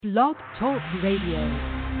Blog Talk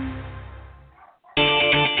Radio.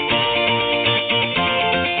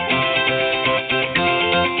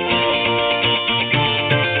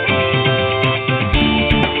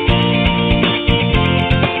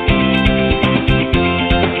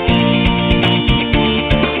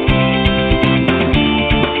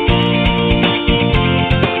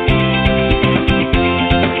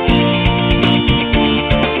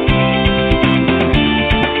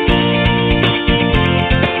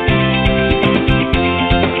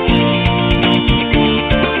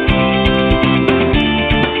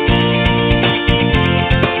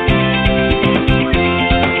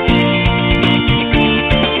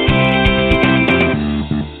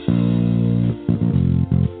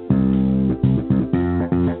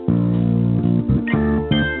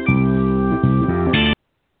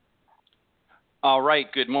 All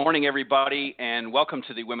right, good morning, everybody, and welcome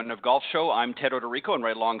to the Women of Golf Show. I'm Ted Odorico, and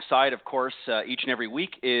right alongside, of course, each and every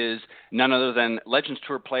week is none other than Legends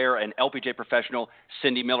Tour player and LPGA professional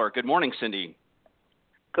Cindy Miller. Good morning, Cindy.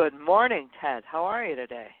 Good morning, Ted. How are you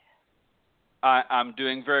today? I'm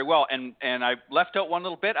doing very well, and I left out one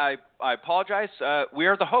little bit. I apologize. We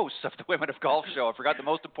are the hosts of the Women of Golf Show. I forgot the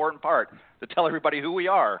most important part, to tell everybody who we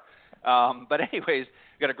are. But anyways,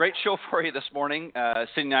 we've got a great show for you this morning.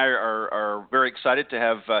 Cindy and I are very excited to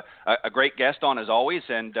have a great guest on, as always,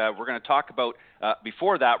 and we're going to talk about,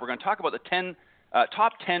 before that, we're going to talk about the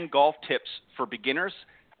top 10 golf tips for beginners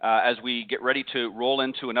as we get ready to roll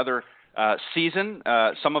into another season.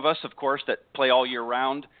 Some of us, of course, that play all year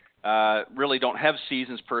round really don't have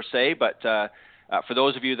seasons per se, but for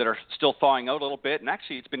those of you that are still thawing out a little bit, and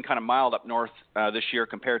actually it's been kind of mild up north this year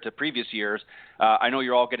compared to previous years, I know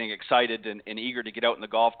you're all getting excited and eager to get out in the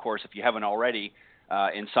golf course if you haven't already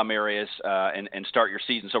in some areas and start your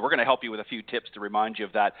season. So we're going to help you with a few tips to remind you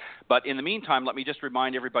of that. But in the meantime, let me just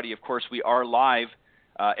remind everybody, of course, we are live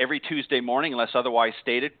every Tuesday morning, unless otherwise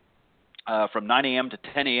stated, from 9 a.m. to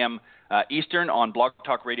 10 a.m. Eastern on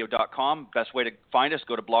blogtalkradio.com. Best way to find us,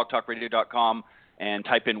 go to blogtalkradio.com and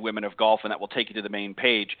type in Women of Golf, and that will take you to the main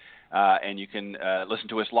page. And you can listen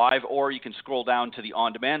to us live, or you can scroll down to the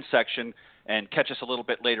on-demand section and catch us a little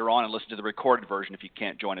bit later on and listen to the recorded version if you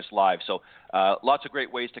can't join us live. So lots of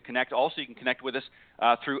great ways to connect. Also, you can connect with us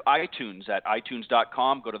through iTunes at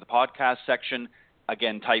itunes.com. Go to the podcast section.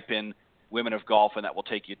 Again, type in Women of Golf, and that will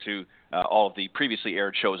take you to all of the previously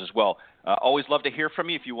aired shows as well. Always love to hear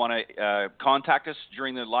from you. If you want to contact us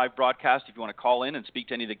during the live broadcast, if you want to call in and speak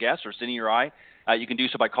to any of the guests or Cindy or I, you can do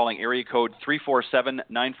so by calling area code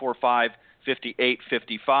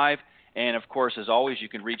 347-945-5855. And, of course, as always, you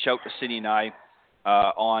can reach out to Cindy and I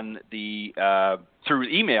on the through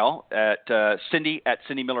email at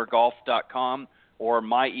cindy@cindymillergolf.com or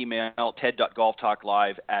my email,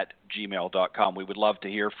 ted.golftalklive@gmail.com. We would love to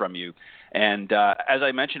hear from you. And as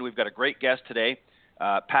I mentioned, we've got a great guest today,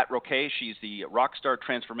 Pat Roque. She's the Rockstar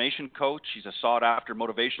Transformation Coach. She's a sought-after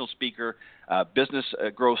motivational speaker, business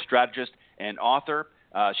growth strategist, and author.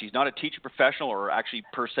 She's not a teacher professional or actually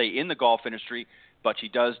per se in the golf industry, but she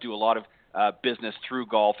does do a lot of business through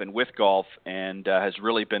golf and with golf, and has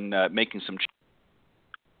really been making some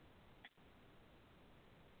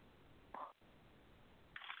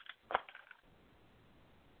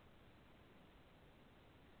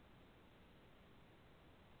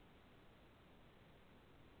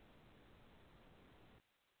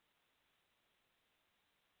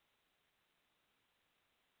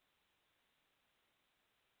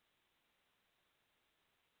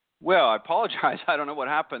Well, I apologize. I don't know what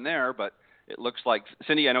happened there, but it looks like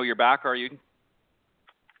Cindy, I know you're back. Are you?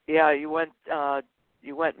 Yeah, you went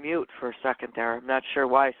mute for a second there. I'm not sure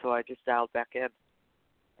why, so I just dialed back in.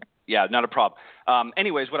 Yeah, not a problem.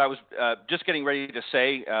 Anyways, what I was just getting ready to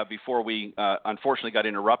say before we unfortunately got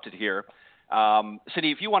interrupted here,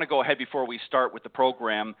 Cindy, if you want to go ahead before we start with the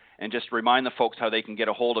program and just remind the folks how they can get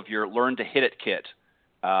a hold of your Learn to Hit It kit.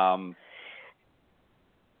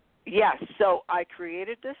 Yes, so I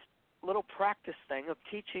created this little practice thing of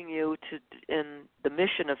teaching you in the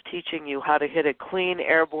mission of teaching you how to hit it clean,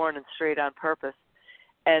 airborne, and straight on purpose.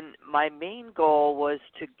 And my main goal was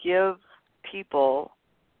to give people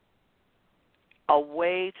a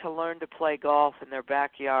way to learn to play golf in their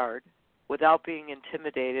backyard without being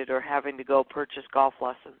intimidated or having to go purchase golf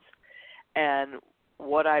lessons. And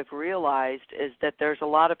what I've realized is that there's a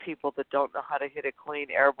lot of people that don't know how to hit it clean,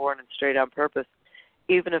 airborne, and straight on purpose,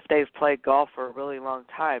 even if they've played golf for a really long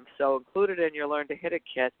time. So included in your Learn to Hit It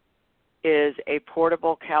kit is a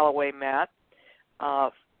portable Callaway mat,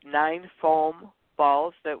 9 foam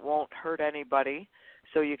balls that won't hurt anybody,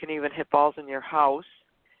 so you can even hit balls in your house,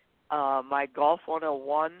 my Golf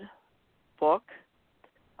 101 book,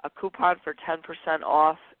 a coupon for 10%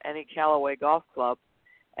 off any Callaway golf club,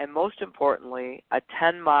 and most importantly, a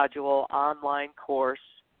 10-module online course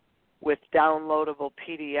with downloadable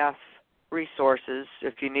PDF resources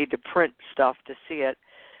if you need to print stuff to see it,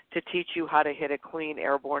 to teach you how to hit it clean,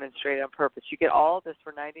 airborne, and straight on purpose. You get all of this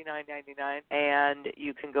for $99.99, and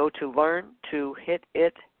you can go to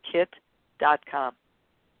learntohititkit.com.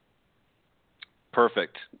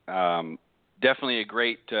 Perfect. Definitely a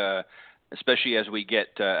great, especially as we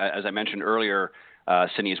get, as I mentioned earlier,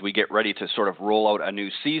 Cindy, as we get ready to sort of roll out a new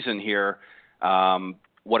season here,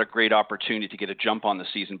 what a great opportunity to get a jump on the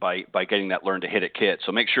season by getting that Learn to Hit It kit.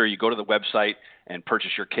 So make sure you go to the website and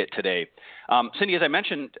purchase your kit today. Cindy, as I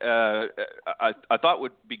mentioned, I thought it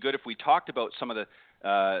would be good if we talked about some of the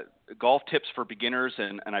golf tips for beginners,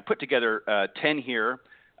 and I put together 10 here.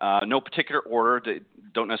 No particular order. They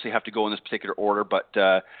don't necessarily have to go in this particular order, but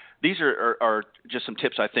these are just some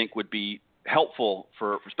tips I think would be helpful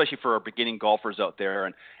especially for our beginning golfers out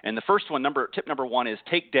there. And the first one, tip number one, is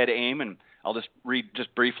take dead aim. And I'll just read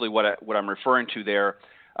just briefly what I'm referring to there.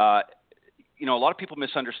 A lot of people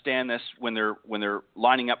misunderstand this when they're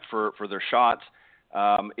lining up for their shots.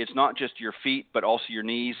 It's not just your feet, but also your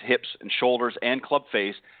knees, hips, and shoulders, and club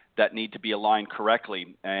face that need to be aligned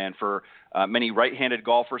correctly. And for many right-handed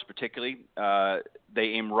golfers particularly, they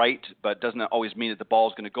aim right, but it doesn't always mean that the ball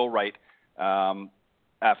is going to go right,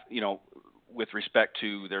 with respect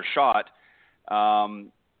to their shot.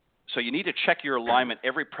 So you need to check your alignment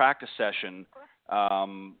every practice session.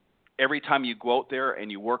 Every time you go out there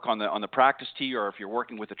and you work on the practice tee, or if you're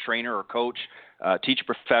working with a trainer or coach, teacher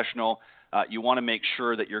professional, you want to make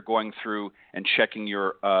sure that you're going through and checking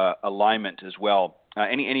your alignment as well.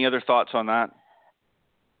 Any other thoughts on that?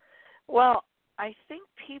 Well, I think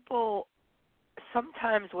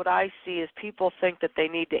sometimes what I see is people think that they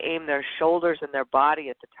need to aim their shoulders and their body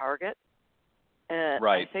at the target. And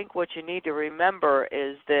right. I think what you need to remember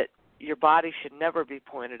is that your body should never be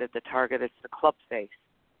pointed at the target. It's the club face.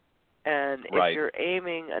 And right. if you're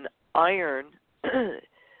aiming an iron,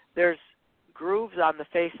 there's grooves on the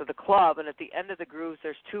face of the club, and at the end of the grooves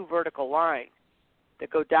there's two vertical lines that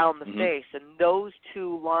go down the face, and those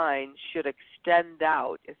two lines should extend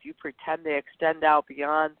out. If you pretend they extend out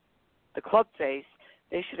beyond the club face,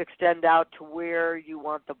 they should extend out to where you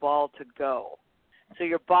want the ball to go. So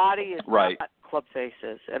your body is right. not club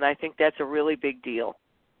faces, and I think that's a really big deal.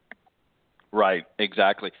 Right,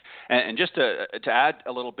 exactly. And just to add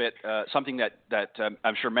a little bit, something that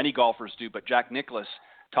I'm sure many golfers do, but Jack Nicklaus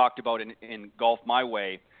talked about in Golf My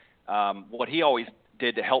Way, what he always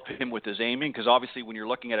did to help him with his aiming, because obviously when you're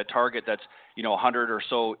looking at a target that's 100 or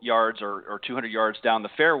so yards or 200 yards down the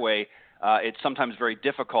fairway, it's sometimes very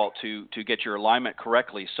difficult to get your alignment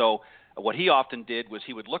correctly. So what he often did was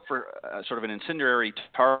he would look for sort of an incendiary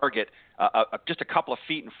target just a couple of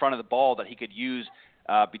feet in front of the ball that he could use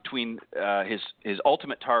between his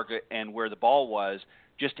ultimate target and where the ball was,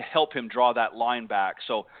 just to help him draw that line back.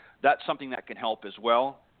 So that's something that can help as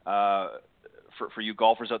well for you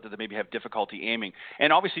golfers out there that maybe have difficulty aiming.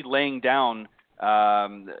 And obviously laying down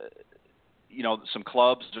some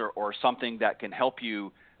clubs or something that can help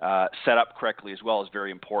you set up correctly as well is very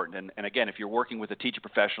important. And again, if you're working with a teacher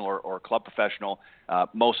professional or a club professional,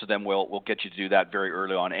 most of them will get you to do that very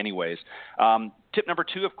early on anyways. Tip number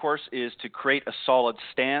 2, of course, is to create a solid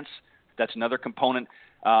stance. That's another component.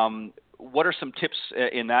 What are some tips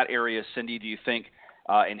in that area, Cindy, do you think,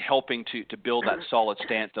 in helping to build that solid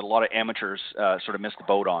stance that a lot of amateurs sort of miss the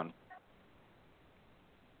boat on?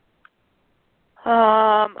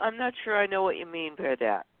 I'm not sure I know what you mean by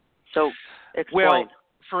that. So explain. Well,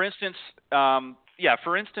 for instance,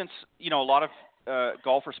 a lot of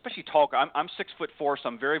golfers, especially tall. I'm 6'4", so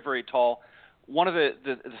I'm very, very tall. One of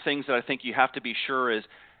the things that I think you have to be sure is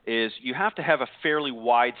you have to have a fairly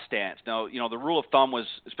wide stance. Now, the rule of thumb was,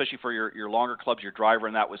 especially for your longer clubs, your driver,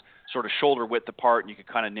 and that was sort of shoulder width apart, and you could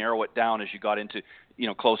kind of narrow it down as you got into,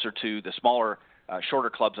 closer to the smaller, shorter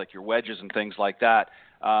clubs like your wedges and things like that.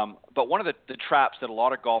 But one of the traps that a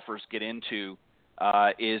lot of golfers get into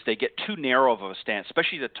is they get too narrow of a stance,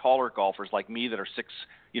 especially the taller golfers like me that are 6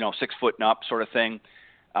 foot and up sort of thing.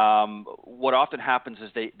 What often happens is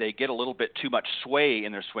they get a little bit too much sway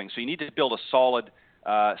in their swing. So you need to build a solid,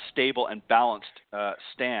 stable and balanced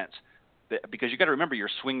stance, because you got to remember you're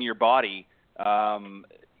swinging your body,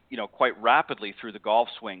 quite rapidly through the golf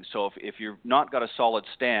swing. So if you've not got a solid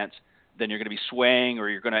stance, then you're going to be swaying or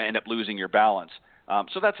you're going to end up losing your balance.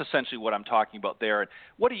 So that's essentially what I'm talking about there. And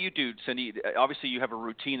what do you do, Cindy? Obviously, you have a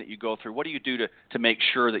routine that you go through. What do you do to make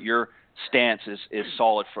sure that your stance is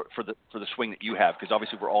solid for the swing that you have? Because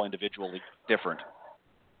obviously, we're all individually different.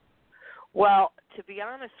 Well, to be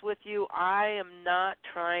honest with you, I am not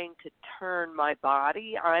trying to turn my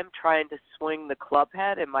body. I'm trying to swing the club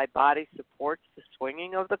head, and my body supports the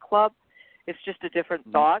swinging of the club. It's just a different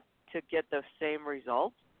thought to get the same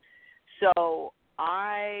result. So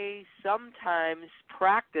I sometimes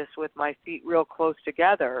practice with my feet real close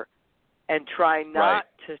together and try not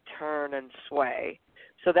to turn and sway.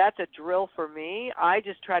 So that's a drill for me. I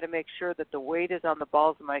just try to make sure that the weight is on the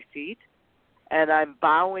balls of my feet and I'm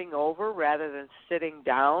bowing over rather than sitting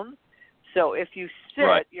down. So if you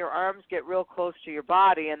sit, your arms get real close to your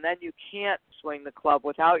body, and then you can't swing the club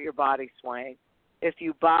without your body swaying. If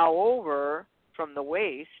you bow over from the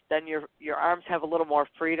waist, then your arms have a little more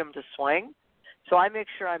freedom to swing. So I make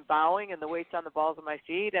sure I'm bowing and the weight's on the balls of my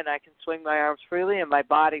feet, and I can swing my arms freely, and my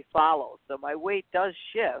body follows. So my weight does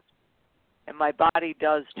shift, and my body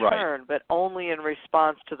does turn, but only in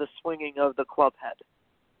response to the swinging of the club head.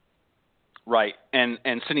 Right. And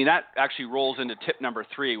Cindy, that actually rolls into tip number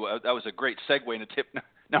 3. That was a great segue into tip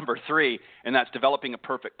number 3, and that's developing a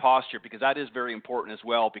perfect posture, because that is very important as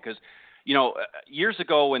well. Because, you know, years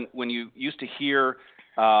ago when you used to hear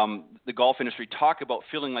the golf industry talk about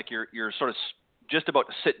feeling like you're sort of just about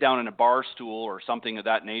to sit down in a bar stool or something of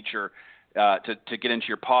that nature to get into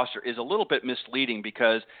your posture is a little bit misleading,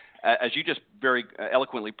 because as you just very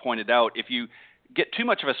eloquently pointed out, if you get too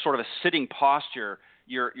much of a sort of a sitting posture,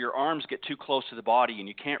 your arms get too close to the body and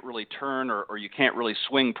you can't really turn or you can't really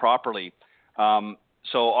swing properly.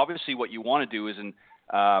 So obviously what you want to do is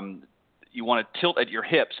you want to tilt at your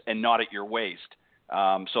hips and not at your waist.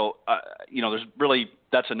 You know,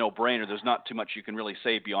 that's a no-brainer. There's not too much you can really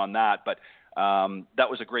say beyond that. But that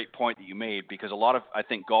was a great point that you made, because a lot of, I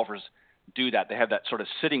think, golfers do that. They have that sort of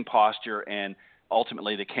sitting posture, and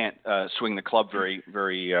ultimately they can't swing the club very,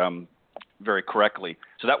 very very correctly.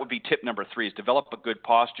 So that would be tip number 3, is develop a good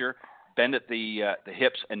posture, bend at the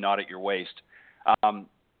hips and not at your waist.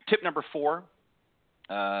 Tip number 4,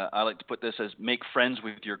 I like to put this as make friends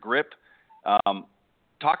with your grip.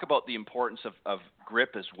 Talk about the importance of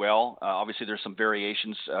grip as well. Obviously there's some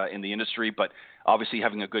variations in the industry, but obviously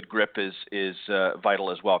having a good grip is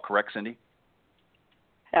vital as well. Correct, Cindy?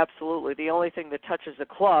 Absolutely. The only thing that touches the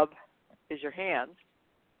club is your hands.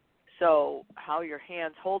 So how your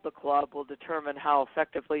hands hold the club will determine how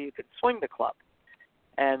effectively you can swing the club.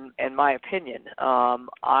 And in my opinion,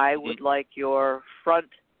 I would like your front,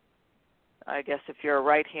 I guess if you're a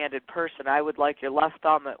right-handed person, I would like your left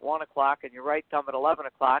thumb at 1 o'clock and your right thumb at 11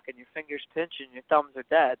 o'clock, and your fingers pinch and your thumbs are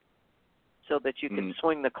dead, so that you can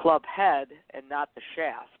swing the club head and not the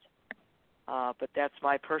shaft. But that's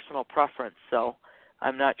my personal preference. So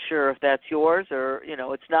I'm not sure if that's yours, or, you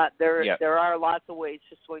know, it's not there. Yeah. There are lots of ways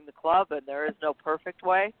to swing the club, and there is no perfect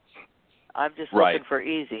way. I'm just looking for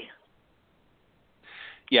easy.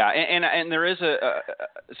 Yeah, and there is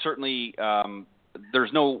certainly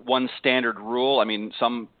there's no one standard rule. I mean,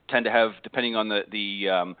 some tend to have, depending on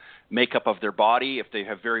the makeup of their body, if they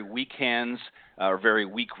have very weak hands or very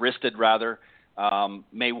weak wristed rather,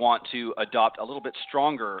 may want to adopt a little bit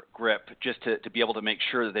stronger grip just to be able to make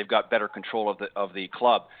sure that they've got better control of the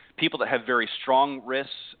club. People that have very strong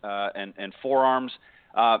wrists and forearms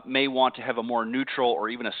may want to have a more neutral or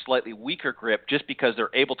even a slightly weaker grip, just because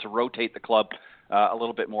they're able to rotate the club a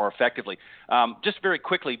little bit more effectively. Just very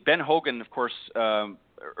quickly, Ben Hogan, of course,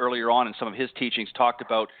 earlier on in some of his teachings talked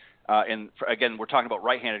about, again, we're talking about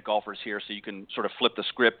right-handed golfers here, so you can sort of flip the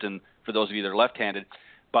script, and for those of you that are left-handed.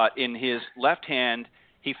 But in his left hand,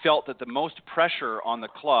 he felt that the most pressure on the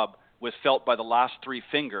club was felt by the last 3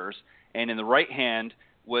 fingers, and in the right hand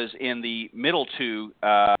was in the middle 2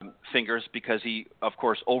 fingers, because he, of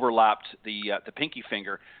course, overlapped the pinky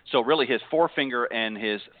finger. So really his forefinger and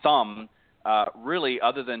his thumb, really,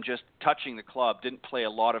 other than just touching the club, didn't play a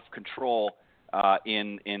lot of control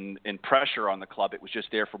in pressure on the club. It was just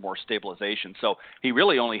there for more stabilization. So he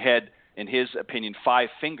really only had, in his opinion, 5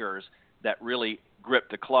 fingers that really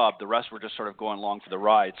gripped the club. The rest were just sort of going along for the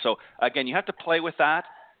ride. So again, you have to play with that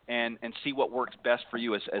and see what works best for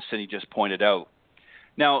you, as Cindy just pointed out.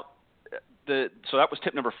 Now, so that was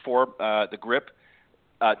tip number 4, the grip.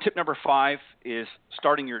 Tip number 5 is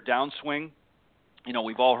starting your downswing. You know,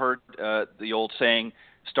 we've all heard the old saying,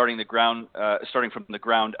 starting from the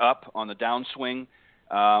ground up on the downswing,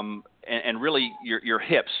 and really your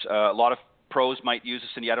hips. A lot of pros might use this,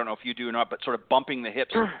 Cindy, I don't know if you do or not, but sort of bumping the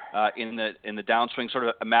hips in the downswing, sort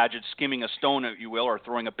of imagine skimming a stone, if you will, or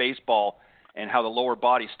throwing a baseball, and how the lower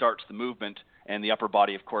body starts the movement and the upper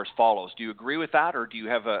body, of course, follows. Do you agree with that, or do you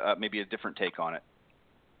have maybe a different take on it?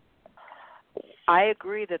 I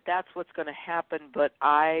agree that that's what's going to happen, but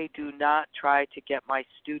I do not try to get my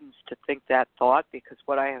students to think that thought, because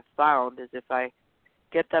what I have found is if I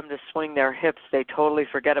get them to swing their hips, they totally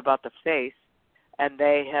forget about the face, and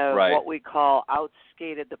they have what we call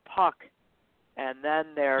outskated the puck, and then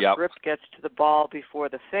their grip gets to the ball before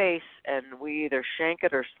the face, and we either shank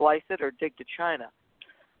it or slice it or dig to China.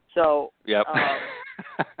 So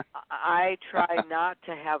I try not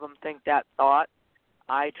to have them think that thought.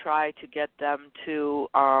 I try to get them to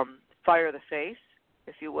fire the face,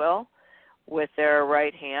 if you will, with their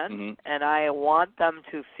right hand, and I want them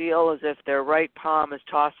to feel as if their right palm is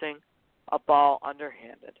tossing a ball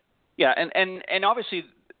underhanded. Yeah, and obviously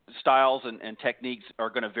styles and techniques are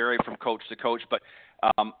going to vary from coach to coach, but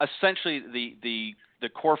essentially the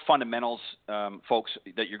core fundamentals, folks,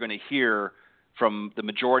 that you're going to hear from the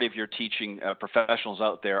majority of your teaching professionals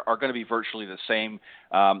out there are going to be virtually the same.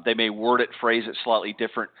 They may word it, phrase it slightly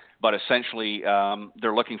different, but essentially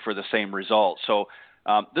they're looking for the same result. So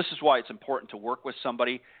this is why it's important to work with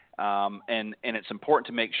somebody, and it's important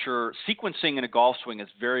to make sure sequencing in a golf swing is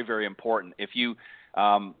very, very important. If you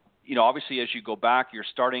obviously as you go back, you're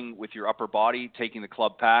starting with your upper body, taking the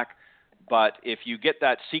club pack, but if you get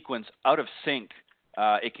that sequence out of sync,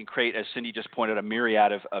 it can create, as Cindy just pointed, a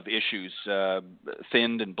myriad of issues,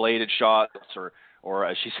 thinned and bladed shots, or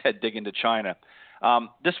as she said, dig into China.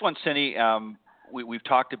 This one, Cindy, we've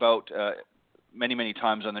talked about many, many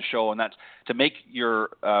times on the show, and that's to make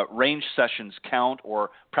your range sessions count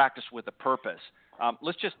or practice with a purpose.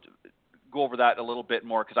 Let's just go over that a little bit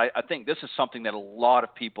more, because I think this is something that a lot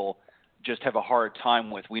of people just have a hard time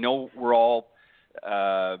with. We know we're all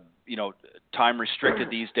time restricted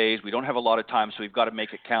these days. We don't have a lot of time, so we've got to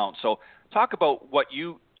make it count. So talk about what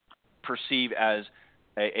you perceive as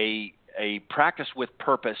a practice with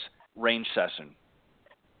purpose range session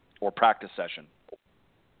or practice session.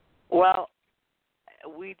 Well,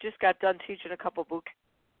 we just got done teaching a couple boot camps.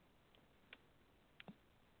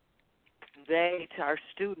 To our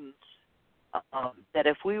students, that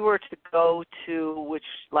if we were to go to, which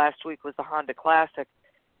last week was the Honda Classic,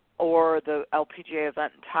 or the LPGA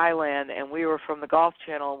event in Thailand, and we were from the Golf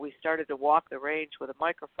Channel, and we started to walk the range with a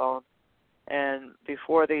microphone, and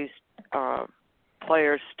before these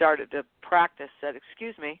players started to practice, said,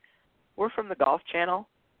 "Excuse me, we're from the Golf Channel.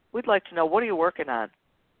 We'd like to know, what are you working on?"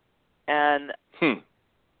 And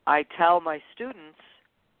I tell my students,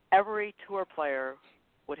 every tour player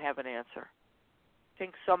would have an answer. I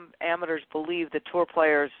think some amateurs believe that tour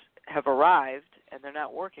players have arrived and they're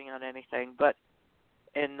not working on anything,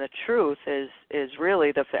 and the truth is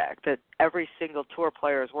really the fact that every single tour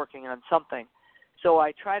player is working on something. So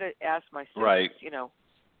I try to ask my students,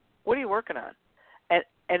 what are you working on?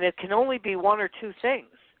 And it can only be one or two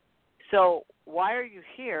things. So why are you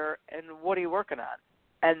here, and what are you working on?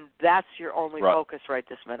 And that's your only focus right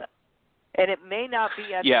this minute. And it may not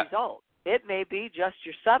be end result. It may be just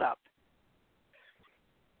your setup.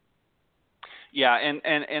 Yeah,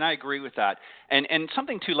 and I agree with that. And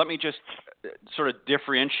something too, let me just sort of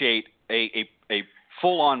differentiate a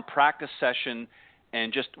full-on practice session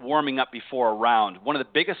and just warming up before a round. One of the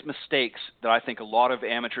biggest mistakes that I think a lot of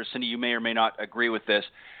amateurs, Cindy, you may or may not agree with this,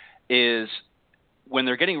 is when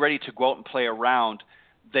they're getting ready to go out and play a round,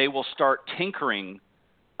 they will start tinkering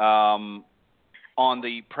on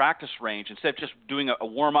the practice range. Instead of just doing a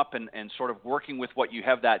warm-up and sort of working with what you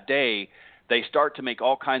have that day, they start to make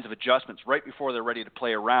all kinds of adjustments right before they're ready to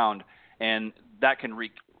play around, and that can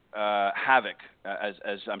wreak havoc, as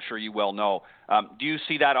I'm sure you well know. Do you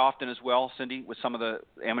see that often as well, Cindy, with some of the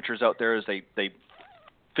amateurs out there, as they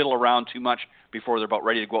fiddle around too much before they're about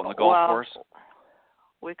ready to go out on the golf course?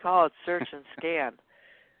 We call it search and scan,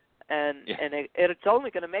 and it's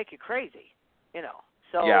only going to make you crazy,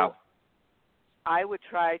 So I would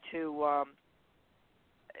try to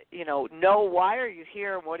know why are you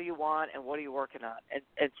here, and what do you want, and what are you working on,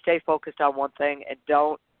 and stay focused on one thing, and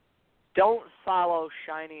don't follow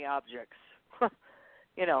shiny objects.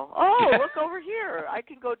 Look over here, I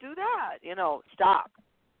can go do that. Stop,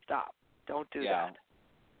 don't do that.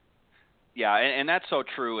 Yeah, and that's so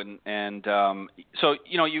true, and so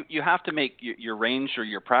you have to make your range or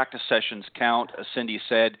your practice sessions count, as Cindy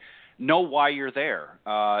said. Know why you're there.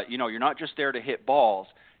 You're not just there to hit balls.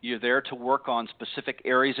 You're there to work on specific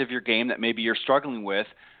areas of your game that maybe you're struggling with,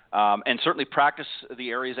 and certainly practice the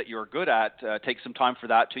areas that you're good at. Take some time for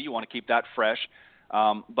that, too. You want to keep that fresh.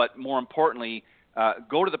 But more importantly,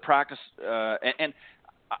 go to the practice. And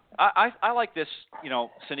I like this,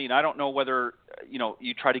 Cindy, and I don't know whether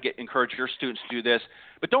you try to encourage your students to do this,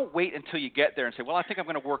 but don't wait until you get there and say, well, I think I'm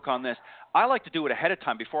going to work on this. I like to do it ahead of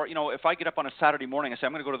time before, if I get up on a Saturday morning and say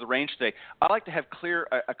I'm going to go to the range today, I like to have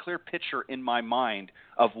a clear picture in my mind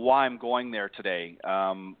of why I'm going there today.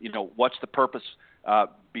 What's the purpose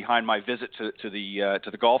behind my visit to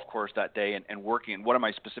the golf course that day and working, and what am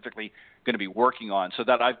I specifically going to be working on, so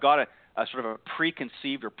that I've got a sort of a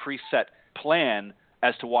preconceived or preset plan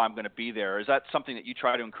as to why I'm going to be there. Is that something that you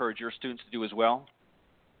try to encourage your students to do as well?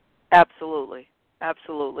 Absolutely.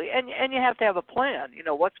 And you have to have a plan.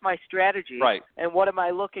 What's my strategy? Right. And what am I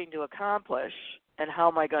looking to accomplish? And how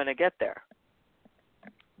am I going to get there?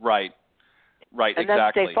 Right. And exactly.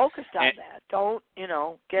 then stay focused on that. Don't,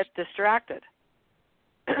 get distracted.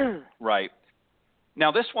 Right.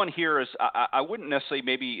 Now, this one here is, I wouldn't necessarily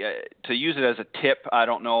maybe to use it as a tip. I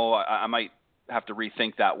don't know. I might have to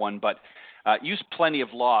rethink that one, but use plenty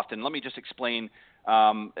of loft. And let me just explain, a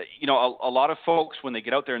lot of folks, when they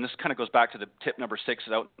get out there, and this kind of goes back to the tip number 6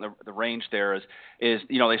 out in the range there, is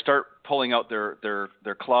they start pulling out their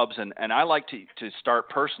clubs. And I like to start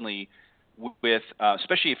personally with,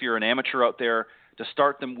 especially if you're an amateur out there, to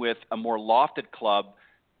start them with a more lofted club,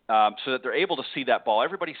 so that they're able to see that ball.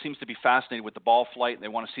 Everybody seems to be fascinated with the ball flight, and they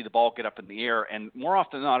want to see the ball get up in the air. And more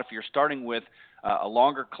often than not, if you're starting with a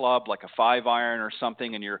longer club, like a 5-iron or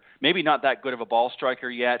something, and you're maybe not that good of a ball striker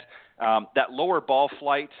yet, that lower ball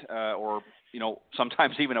flight, or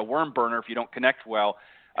sometimes even a worm burner if you don't connect well,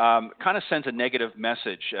 kind of sends a negative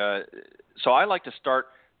message. So I like to start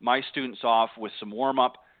my students off with some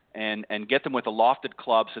warm-up and get them with a lofted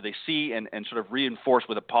club, so they see and sort of reinforce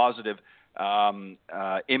with a positive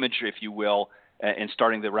image, if you will, in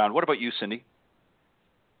starting the round. What about you, Cindy?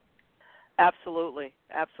 Absolutely.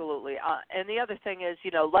 And the other thing is,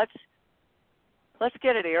 let's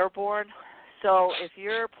get it airborne. So if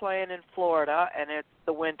you're playing in Florida and it's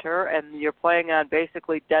the winter and you're playing on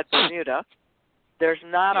basically dead Bermuda, there's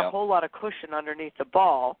not a whole lot of cushion underneath the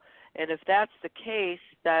ball. And if that's the case,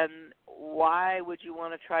 then why would you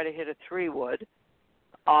want to try to hit a 3-wood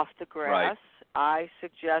off the grass? Right. I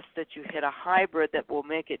suggest that you hit a hybrid that will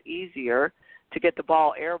make it easier to get the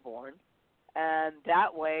ball airborne. And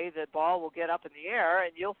that way the ball will get up in the air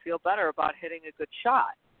and you'll feel better about hitting a good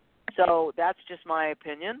shot. So that's just my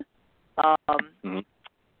opinion.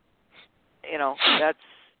 That's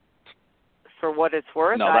for what it's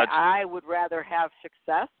worth. No, I would rather have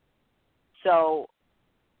success. So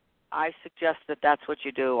I suggest that that's what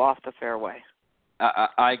you do off the fairway.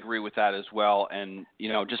 I agree with that as well. And,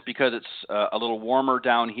 just because it's a little warmer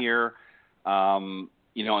down here, and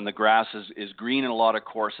the grass is green in a lot of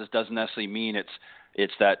courses, doesn't necessarily mean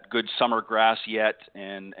it's that good summer grass yet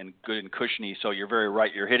and good and cushiony. So you're very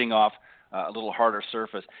right. You're hitting off a little harder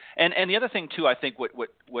surface. And the other thing, too, I think what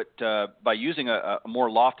by using a more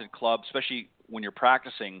lofted club, especially when you're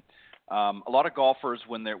practicing, a lot of golfers,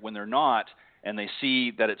 when they're not, and they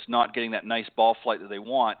see that it's not getting that nice ball flight that they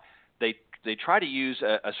want, they try to use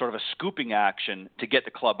a sort of a scooping action to get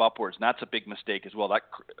the club upwards, and that's a big mistake as well. That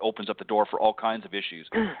opens up the door for all kinds of issues.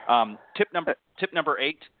 Tip number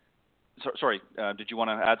 8. Sorry, did you want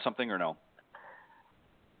to add something or no?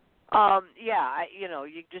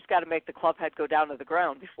 You just got to make the club head go down to the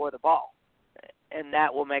ground before the ball, and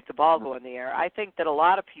that will make the ball go in the air. I think that a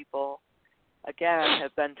lot of people, again,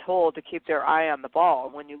 have been told to keep their eye on the ball.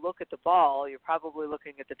 And when you look at the ball, you're probably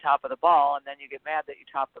looking at the top of the ball, and then you get mad that you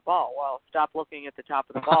topped the ball. Well, stop looking at the top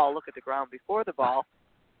of the ball, look at the ground before the ball,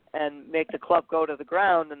 and make the club go to the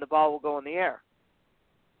ground, and the ball will go in the air.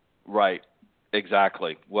 Right.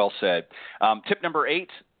 Exactly. Well said. Tip number 8,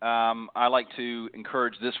 I like to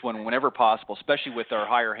encourage this one whenever possible, especially with our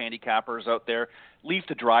higher handicappers out there. Leave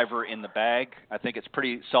the driver in the bag. I think it's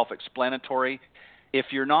pretty self-explanatory. If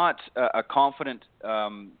you're not a confident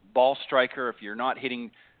ball striker, if you're not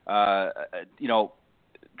hitting, drop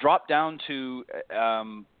down to,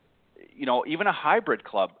 even a hybrid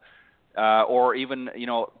club, or even,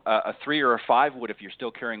 a 3 or a 5-wood if you're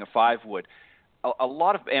still carrying a 5-wood. A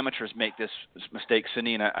lot of amateurs make this mistake,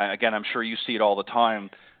 Cindy, and again, I'm sure you see it all the time,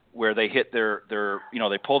 where they hit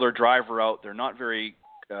they pull their driver out, they're not very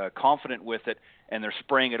confident with it, and they're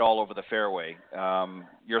spraying it all over the fairway.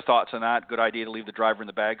 Your thoughts on that? Good idea to leave the driver in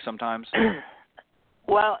the bag sometimes?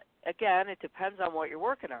 Well, again, it depends on what you're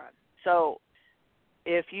working on. So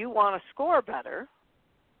if you want to score better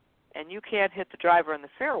and you can't hit the driver in the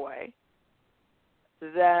fairway,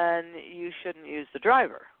 then you shouldn't use the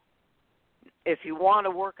driver. If you want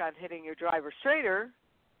to work on hitting your driver straighter,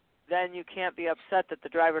 then you can't be upset that the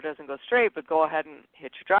driver doesn't go straight, but go ahead and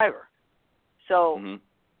hit your driver. So,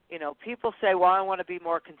 people say, well, I want to be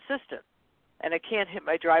more consistent, and I can't hit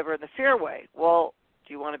my driver in the fairway. Well,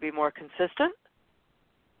 do you want to be more consistent?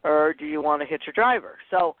 or do you want to hit your driver?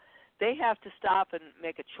 So they have to stop and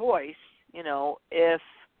make a choice. If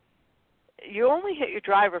you only hit your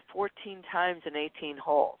driver 14 times in 18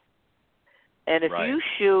 holes, and if you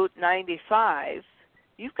shoot 95,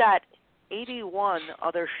 you've got 81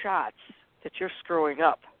 other shots that you're screwing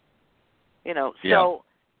up. So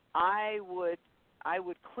I would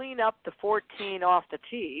clean up the 14 off the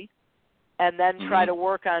tee, and then try to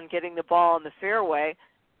work on getting the ball in the fairway.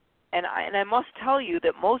 And I must tell you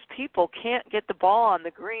that most people can't get the ball on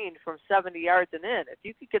the green from 70 yards and in. If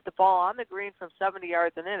you could get the ball on the green from 70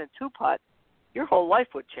 yards and in and two-putt, your whole life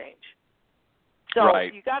would change. So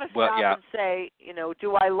you got to stop and say,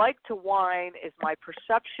 do I like to whine? Is my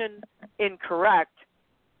perception incorrect?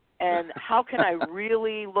 And how can I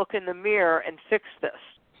really look in the mirror and fix this?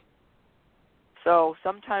 So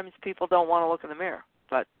sometimes people don't want to look in the mirror,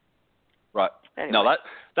 but anyway. No,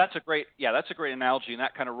 that's a great analogy, and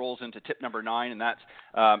that kind of rolls into tip number 9, and that's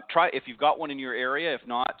try if you've got one in your area. If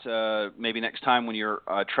not, maybe next time when you're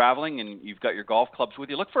traveling and you've got your golf clubs with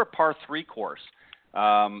you, look for a par 3 course. There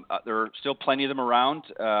are still plenty of them around.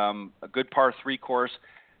 A good par 3 course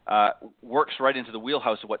works right into the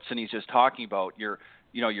wheelhouse of what Cindy's just talking about. You're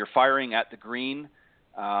firing at the green.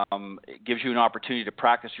 It gives you an opportunity to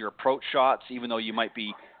practice your approach shots, even though you might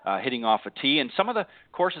be hitting off a tee. And some of the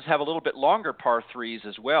courses have a little bit longer par 3s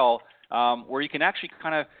as well, where you can actually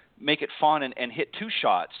kind of make it fun and hit 2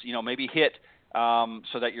 shots. Maybe hit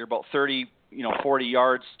so that you're about 30, 40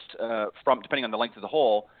 yards from, depending on the length of the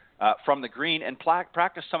hole, from the green, and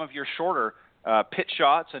practice some of your shorter pitch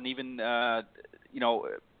shots, and even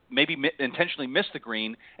maybe intentionally miss the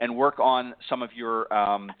green and work on some of your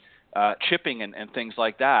chipping and things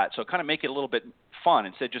like that. So kind of make it a little bit fun.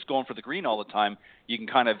 Instead of just going for the green all the time, you can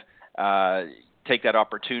kind of take that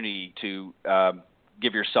opportunity to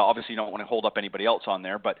give yourself, obviously you don't want to hold up anybody else on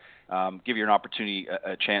there, but give you an opportunity,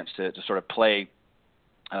 a chance to sort of play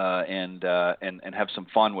and have some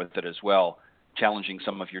fun with it as well, challenging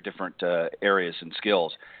some of your different areas and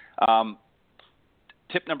skills.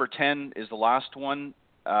 Tip number 10 is the last one.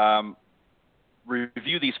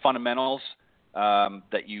 Review these fundamentals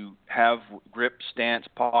that you have, grip, stance,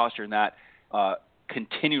 posture, and that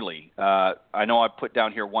continually. I know I put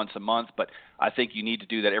down here once a month, but I think you need to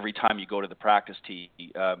do that every time you go to the practice tee.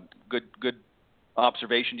 Good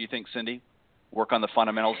observation, do you think, Cindy? Work on the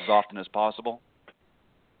fundamentals as often as possible?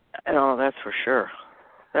 Oh, that's for sure.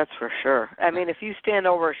 That's for sure. I mean, if you stand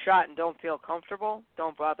over a shot and don't feel comfortable,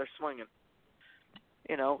 don't bother swinging.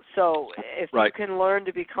 So if you can learn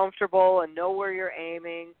to be comfortable and know where you're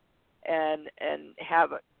aiming and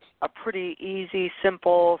have a pretty easy,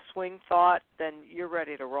 simple swing thought, then you're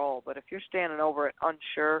ready to roll. But if you're standing over it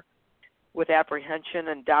unsure with apprehension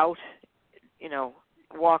and doubt,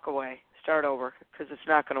 walk away, start over, because it's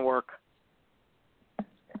not going to work.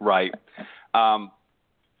 Right.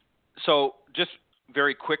 So just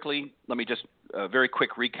very quickly, let me just very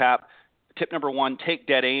quick recap. Tip number 1, take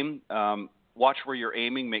dead aim. Watch where you're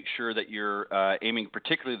aiming. Make sure that you're aiming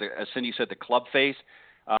particularly, as Cindy said, the club face.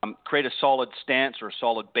 Create a solid stance or a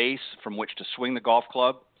solid base from which to swing the golf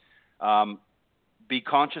club. Be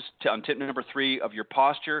conscious on tip number 3 of your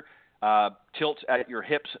posture. Tilt at your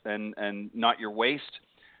hips and not your waist.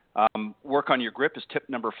 Work on your grip is tip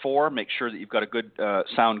number 4. Make sure that you've got a good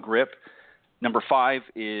sound grip. Number 5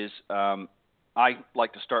 is I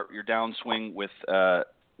like to start your downswing with the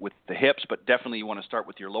hips, but definitely you want to start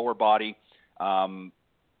with your lower body.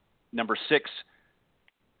 Number 6,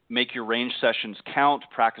 make your range sessions count.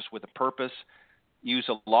 Practice with a purpose. Use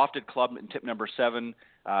a lofted club in tip number 7,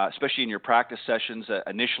 especially in your practice sessions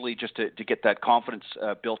initially, just to get that confidence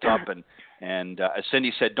built up. And as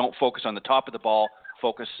Cindy said, don't focus on the top of the ball.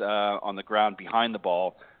 Focus on the ground behind the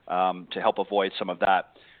ball to help avoid some of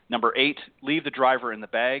that. Number 8, leave the driver in the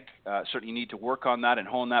bag. Certainly you need to work on that and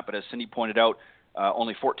hone that, but as Cindy pointed out,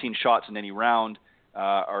 only 14 shots in any round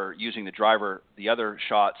are using the driver. The other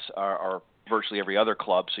shots are virtually every other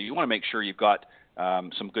club, so you want to make sure you've got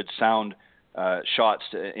some good sound shots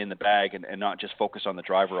in the bag and not just focus on the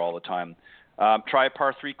driver all the time. Try a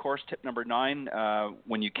par 3 course, tip number 9,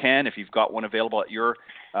 when you can. If you've got one available at your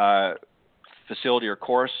facility or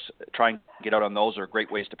course, try and get out on those. Are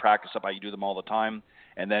great ways to practice up how you do them all the time.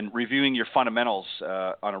 And then reviewing your fundamentals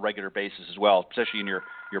on a regular basis as well, especially in your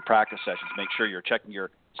practice sessions. Make sure you're checking your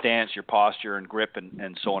stance, your posture, and grip,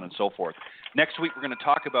 and so on and so forth. Next week, we're going to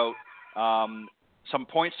talk about some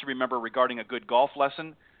points to remember regarding a good golf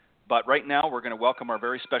lesson. But right now, we're going to welcome our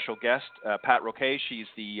very special guest, Pat Roque. She's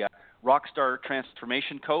the Rockstar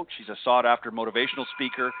Transformation Coach. She's a sought-after motivational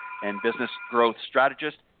speaker and business growth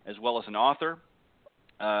strategist, as well as an author.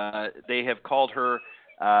 They have called her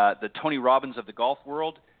the Tony Robbins of the golf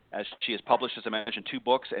world. as she has published, as I mentioned, 2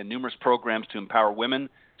 books and numerous programs to empower women,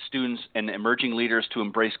 students, and emerging leaders to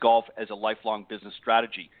embrace golf as a lifelong business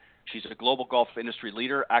strategy. She's a global golf industry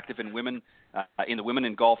leader, active in the women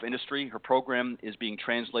in golf industry. Her program is being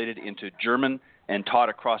translated into German and taught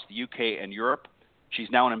across the UK and Europe. She's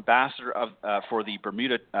now an ambassador for the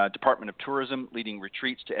Bermuda Department of Tourism, leading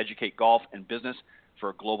retreats to educate golf and business for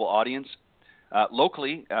a global audience.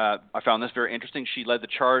 Locally, I found this very interesting. She led the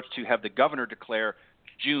charge to have the governor declare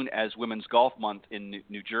June as Women's Golf Month in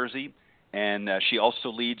New Jersey, and she also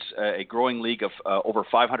leads a growing league of over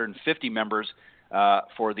 550 members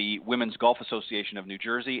for the Women's Golf Association of New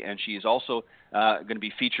Jersey, and she is also going to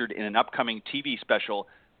be featured in an upcoming TV special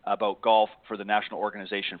about golf for the National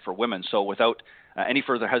Organization for Women. So without any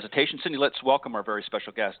further hesitation, Cindy, let's welcome our very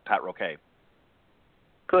special guest, Pat Roque.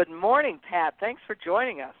 Good morning, Pat. Thanks for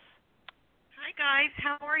joining us. Hi, guys.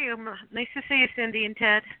 How are you? Nice to see you, Cindy and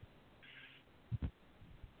Ted.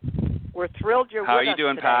 We're thrilled you're How with us are you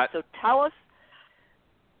doing, today. Pat? So tell us.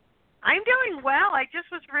 I'm doing well. I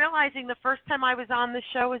just was realizing the first time I was on the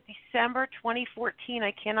show was December 2014.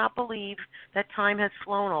 I cannot believe that time has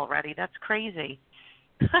flown already. That's crazy.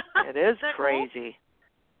 It is Cool? crazy.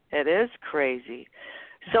 It is crazy.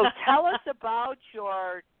 So tell us about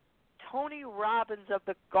your Tony Robbins of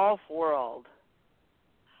the golf world.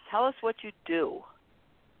 Tell us what you do.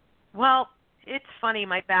 Well, it's funny.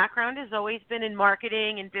 My background has always been in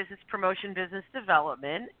marketing and business promotion, business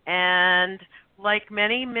development, and like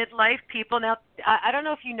many midlife people, now I don't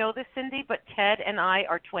know if you know this, Cindy, but Ted and I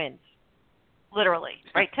are twins, literally,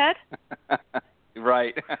 right, Ted?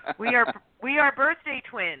 Right. we are birthday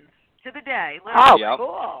twins to the day. Oh, Yep.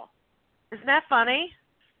 cool. Isn't that funny?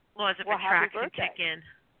 Laws of happy attraction birthday. kick in.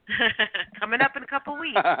 Coming up in a couple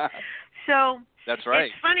weeks. So That's right.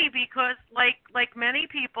 it's funny because like many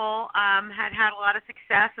people had a lot of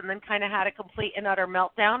success and then kind of had a complete and utter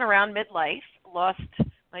meltdown around midlife. Lost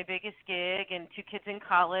my biggest gig and 2 kids in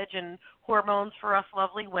college and hormones for us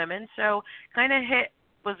lovely women. So kind of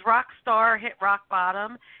was rock star, hit rock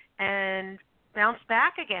bottom, and bounced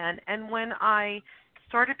back again. And when I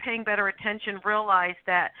started paying better attention, realized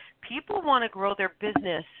that people want to grow their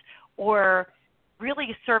business or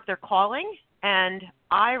really serve their calling. And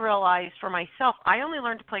I realized for myself, I only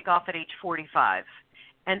learned to play golf at age 45.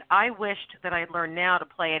 And I wished that I'd learned now to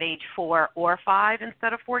play at age 4 or 5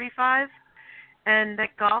 instead of 45. And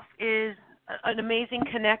that golf is an amazing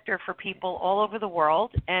connector for people all over the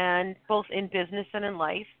world, and both in business and in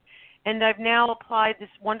life. And I've now applied this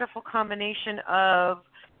wonderful combination of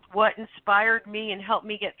what inspired me and helped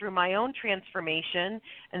me get through my own transformation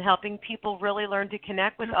and helping people really learn to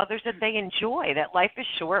connect with others that they enjoy, that life is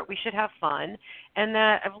short, we should have fun, and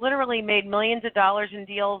that I've literally made millions of dollars in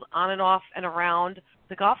deals on and off and around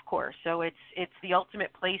the golf course. So it's the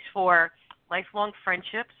ultimate place for lifelong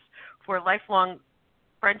friendships,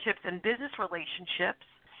 and business relationships,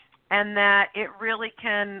 and that it really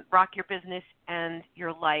can rock your business and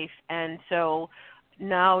your life. And so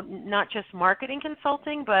now, not just marketing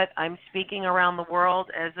consulting, but I'm speaking around the world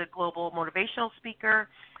as a global motivational speaker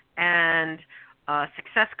and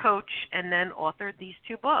success coach, and then authored these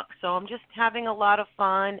 2 books. So I'm just having a lot of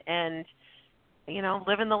fun and,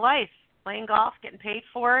 living the life, playing golf, getting paid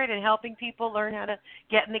for it, and helping people learn how to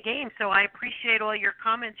get in the game. So I appreciate all your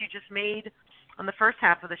comments you just made on the first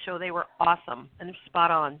half of the show. They were awesome and spot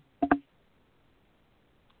on.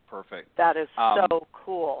 Perfect. That is so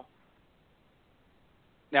cool.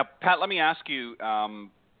 Now, Pat, let me ask you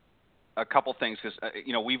a couple things because,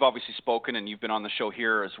 we've obviously spoken and you've been on the show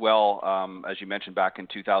here as well, as you mentioned, back in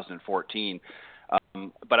 2014.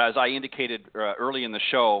 But as I indicated early in the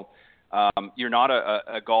show, you're not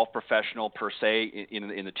a golf professional per se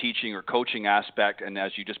in the teaching or coaching aspect. And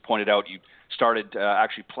as you just pointed out, you started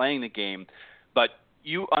actually playing the game. But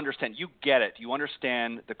you understand, you get it. You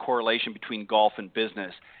understand the correlation between golf and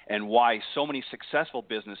business and why so many successful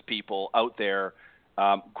business people out there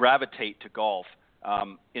gravitate to golf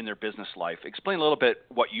in their business life. Explain a little bit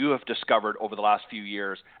what you have discovered over the last few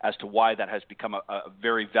years as to why that has become a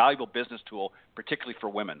very valuable business tool, particularly for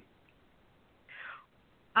women.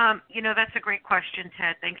 That's a great question,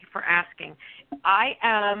 Ted. Thank you for asking. I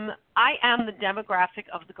am the demographic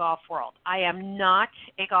of the golf world. I am not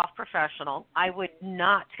a golf professional. I would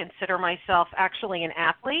not consider myself actually an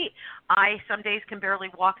athlete. I some days can barely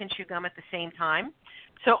walk and chew gum at the same time.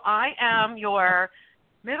 So I am your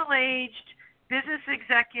middle-aged business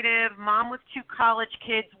executive, mom with 2 college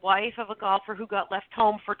kids, wife of a golfer who got left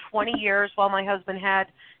home for 20 years while my husband had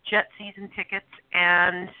jet season tickets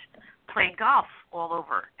and played golf all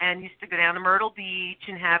over and used to go down to Myrtle Beach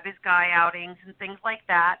and have his guy outings and things like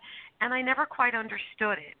that. And I never quite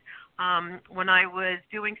understood it. When I was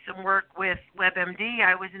doing some work with WebMD,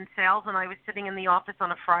 I was in sales, and I was sitting in the office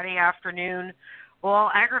on a Friday afternoon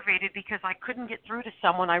all aggravated because I couldn't get through to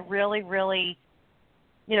someone I really, really,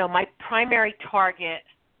 my primary target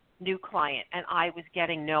new client, and I was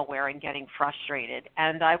getting nowhere and getting frustrated.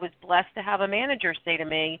 And I was blessed to have a manager say to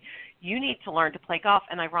me, you need to learn to play golf.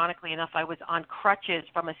 And ironically enough, I was on crutches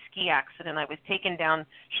from a ski accident. I was taken down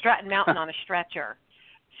Stratton Mountain on a stretcher.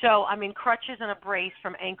 So I'm in crutches and a brace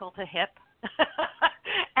from ankle to hip.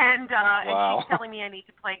 And she's telling me I need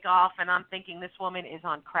to play golf, and I'm thinking this woman is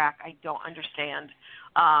on crack. I don't understand.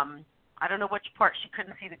 I don't know which part she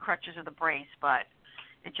couldn't see, the crutches or the brace, but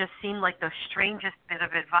it just seemed like the strangest bit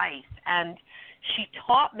of advice. And she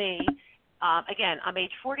taught me, again, I'm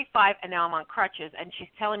age 45, and now I'm on crutches, and she's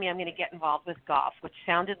telling me I'm going to get involved with golf, which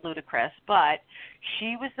sounded ludicrous, but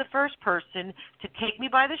she was the first person to take me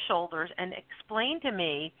by the shoulders and explain to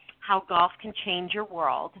me how golf can change your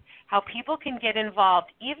world, how people can get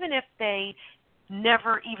involved even if they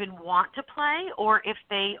never even want to play, or if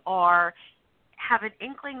they have an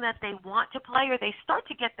inkling that they want to play, or they start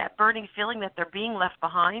to get that burning feeling that they're being left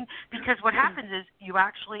behind. Because what happens is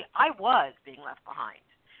I was being left behind,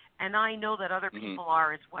 and I know that other people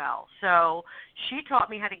are as well. So she taught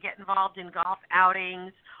me how to get involved in golf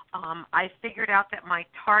outings. I figured out that my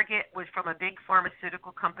target was from a big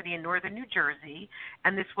pharmaceutical company in northern New Jersey,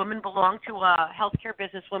 and this woman belonged to a healthcare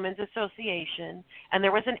business women's association, and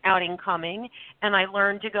there was an outing coming, and I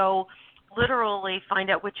learned to go literally find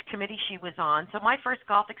out which committee she was on. So my first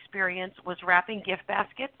golf experience was wrapping gift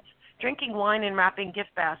baskets, drinking wine and wrapping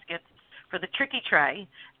gift baskets for the tricky tray,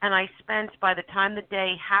 and by the time the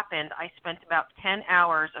day happened, I spent about 10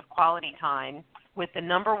 hours of quality time with the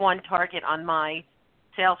number one target on my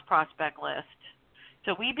sales prospect list.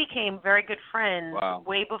 So we became very good friends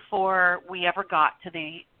way before we ever got to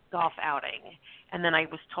the golf outing. And then I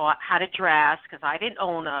was taught how to dress, because I didn't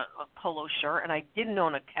own a polo shirt, and I didn't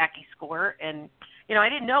own a khaki skirt, and I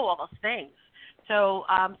didn't know all those things. So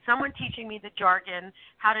someone teaching me the jargon,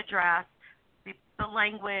 how to dress, the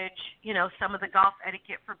language, some of the golf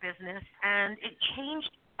etiquette for business, and it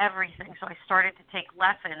changed everything. So I started to take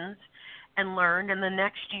lessons and learned, and the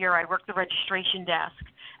next year I worked the registration desk,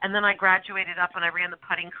 and then I graduated up and I ran the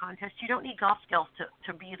putting contest. You don't need golf skills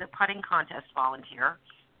to be the putting contest volunteer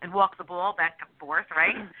and walk the ball back and forth,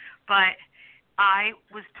 right? But I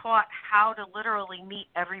was taught how to literally meet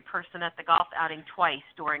every person at the golf outing twice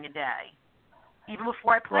during a day, even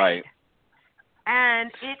before I played. Right. And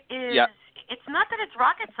it's not that it's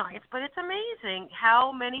rocket science, but it's amazing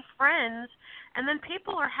how many friends, and then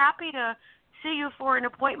people are happy to see you for an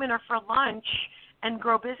appointment or for lunch and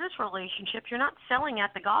grow business relationships. You're not selling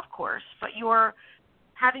at the golf course, but you're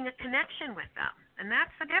having a connection with them, and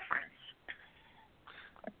that's the difference.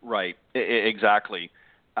 Right, exactly.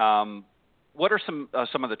 What are some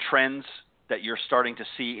of the trends that you're starting to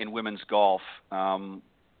see in women's golf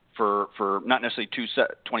for not necessarily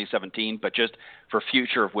 2017, but just for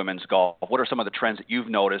future of women's golf? What are some of the trends that you've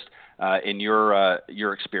noticed in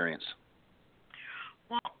your experience?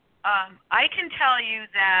 Well, I can tell you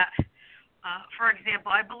that, for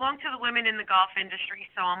example, I belong to the women in the golf industry,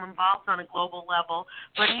 so I'm involved on a global level.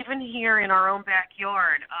 But even here in our own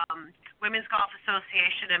backyard, Women's Golf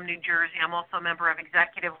Association of New Jersey, I'm also a member of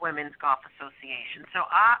Executive Women's Golf Association. So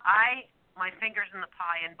my fingers in the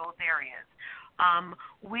pie in both areas.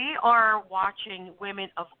 We are watching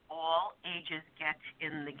women of all ages get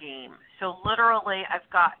in the game. So literally, I've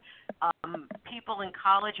got people in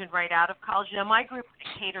college and right out of college. Now, my group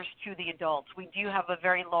caters to the adults. We do have a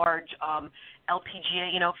very large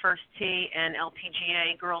LPGA, First Tee and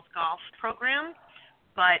LPGA girls golf program.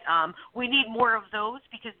 But we need more of those,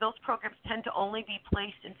 because those programs tend to only be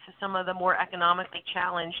placed into some of the more economically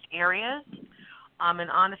challenged areas.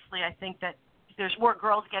 And honestly, I think that there's more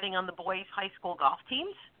girls getting on the boys' high school golf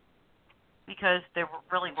teams, because there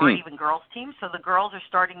really weren't even girls' teams. So the girls are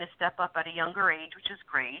starting to step up at a younger age, which is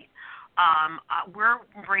great. We're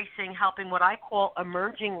embracing helping what I call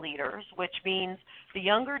emerging leaders, which means the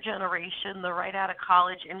younger generation, the right out of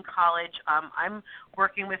college, in college. I'm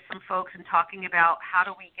working with some folks and talking about how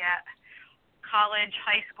do we get college,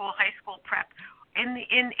 high school prep. In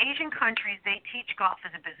Asian countries, they teach golf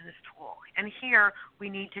as a business tool, and here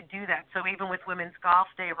we need to do that. So even with Women's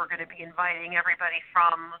Golf Day, we're going to be inviting everybody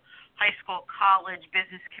from high school, college,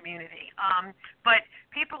 business community. But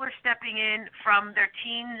people are stepping in from their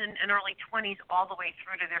teens and early 20s all the way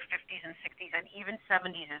through to their 50s and 60s, and even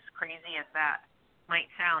 70s, as crazy as that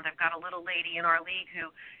might sound. I've got a little lady in our league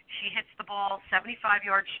who she hits the ball 75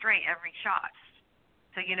 yards straight every shot.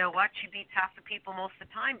 So you know what? She beats half the people most of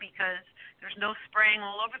the time because there's no spraying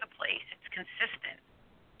all over the place. It's consistent.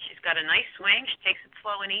 She's got a nice swing. She takes it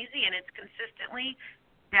slow and easy, and it's consistently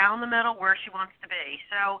down the middle where she wants to be.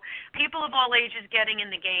 So people of all ages getting in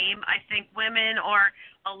the game. I think women are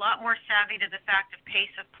a lot more savvy to the fact of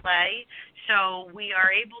pace of play. So we are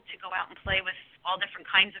able to go out and play with all different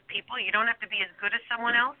kinds of people. You don't have to be as good as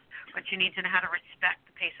someone else, but you need to know how to respect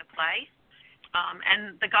the pace of play.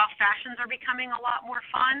 And the golf fashions are becoming a lot more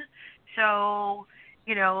fun. So,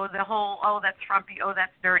 the whole, oh, that's frumpy, oh,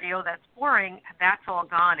 that's dirty, oh, that's boring, that's all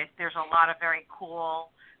gone. There's a lot of very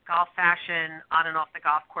cool golf fashion on and off the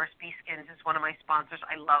golf course. Beeskins is one of my sponsors.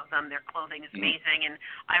 I love them. Their clothing is amazing, and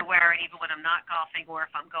I wear it even when I'm not golfing or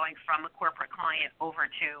if I'm going from a corporate client over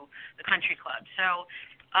to the country club. So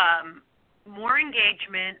more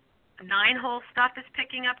engagement. 9-hole stuff is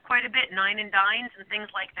picking up quite a bit, 9 and dines and things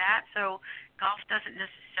like that. So golf doesn't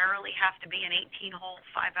necessarily have to be an 18-hole,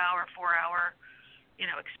 5-hour, 4-hour,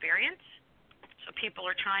 experience. So people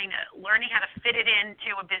are learning how to fit it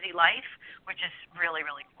into a busy life, which is really,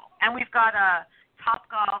 really cool. And we've got Top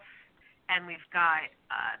Golf, and we've got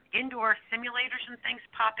indoor simulators and things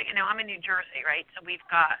popping. I'm in New Jersey, right? So we've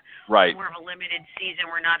got more of a limited season.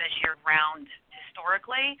 We're not as year-round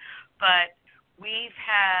historically, but we've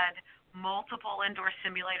had multiple indoor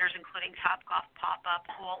simulators, including Top Golf pop-up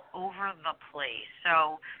all over the place.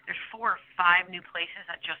 So there's 4 or 5 new places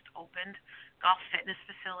that just opened golf fitness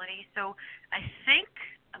facilities. So I think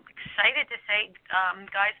I'm excited to say,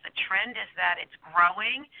 guys, the trend is that it's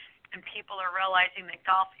growing, and people are realizing that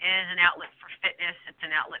golf is an outlet for fitness. It's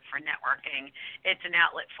an outlet for networking. It's an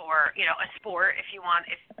outlet for, a sport if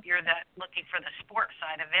you're looking for the sport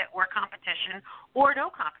side of it, or competition, or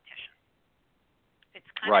no competition. It's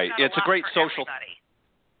kind of got It's a great social. Everybody.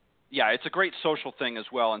 Yeah, it's a great social thing as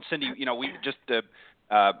well. And Cindy, we just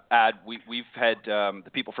add we've had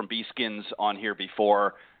the people from Beeskins on here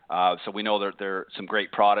before, so we know that there's some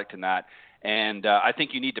great product in that. And I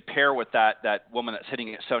think you need to pair with that woman that's hitting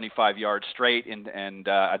it 75 yards straight, and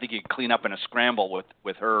I think you can clean up in a scramble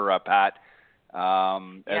with her, Pat, as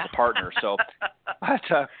a partner. So,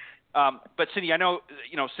 but Cindy, I know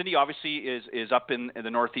Cindy obviously is up in the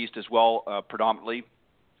Northeast as well, predominantly,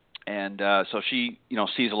 and so she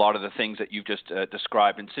sees a lot of the things that you've just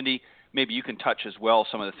described. And Cindy, maybe you can touch as well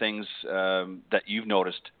some of the things that you've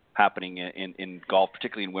noticed happening in golf,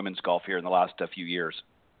 particularly in women's golf here in the last few years.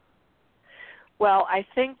 Well, I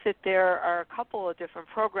think that there are a couple of different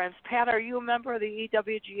programs. Pat, are you a member of the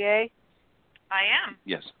EWGA? I am.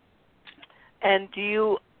 Yes. And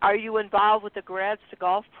are you involved with the Grads to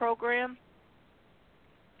Golf program?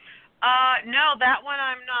 No, that one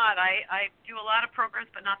I'm not. I do a lot of programs,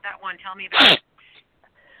 but not that one. Tell me about it.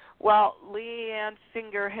 Well, Leanne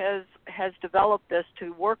Finger has developed this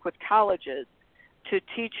to work with colleges to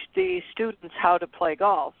teach the students how to play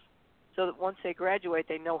golf, so that once they graduate,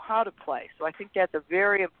 they know how to play. So I think that's a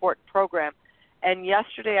very important program. And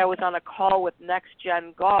yesterday I was on a call with Next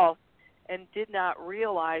Gen Golf and did not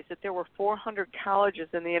realize that there were 400 colleges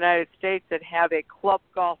in the United States that have a club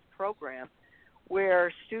golf program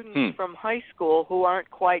where students from high school who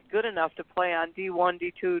aren't quite good enough to play on D1,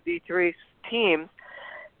 D2, D3 teams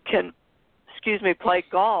can, play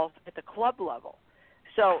golf at the club level.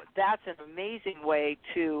 So that's an amazing way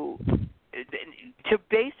to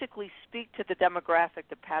basically speak to the demographic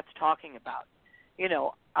that Pat's talking about.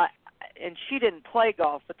 And she didn't play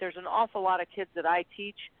golf, but there's an awful lot of kids that I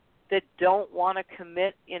teach that don't want to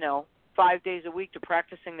commit, 5 days a week to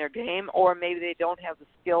practicing their game, or maybe they don't have the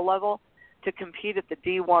skill level to compete at the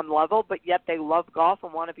D1 level, but yet they love golf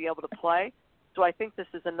and want to be able to play. So I think this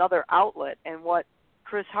is another outlet. And what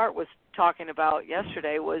Chris Hart was talking about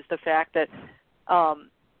yesterday was the fact that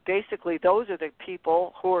basically those are the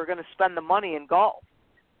people who are going to spend the money in golf.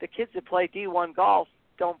 The kids that play D1 golf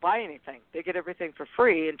don't buy anything. They get everything for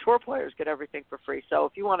free, and tour players get everything for free. So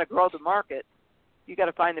if you want to grow the market, you got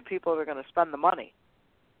to find the people that are going to spend the money.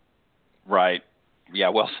 Right. Yeah,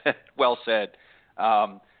 well said. Well said.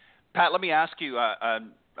 Pat, let me ask you,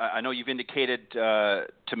 I know you've indicated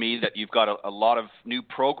to me that you've got a lot of new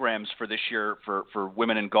programs for this year for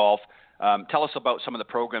women in golf. Tell us about some of the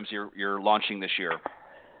programs you're launching this year.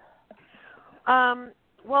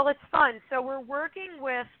 Well, it's fun. So we're working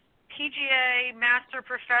with PGA Master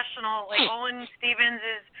Professional, like Owen Stevens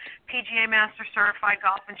is PGA Master Certified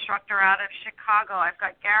Golf Instructor out of Chicago. I've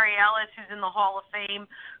got Gary Ellis, who's in the Hall of Fame,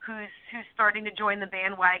 who's starting to join the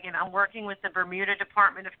bandwagon. I'm working with the Bermuda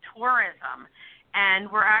Department of Tourism, and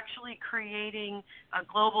we're actually creating a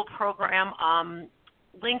global program,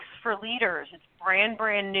 Links for Leaders. It's brand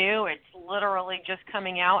new. It's literally just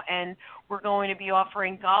coming out, and we're going to be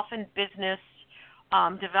offering golf and business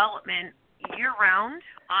development year-round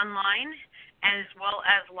online, as well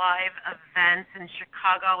as live events in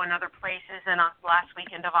Chicago and other places, and last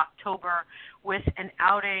weekend of October with an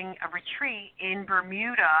outing, a retreat in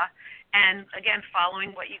Bermuda. And again,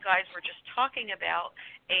 following what you guys were just talking about,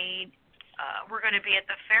 we're going to be at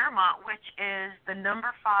the Fairmont, which is the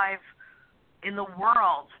number 5 in the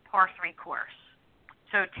world par 3 course.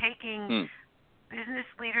 So taking business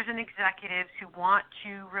leaders and executives who want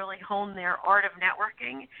to really hone their art of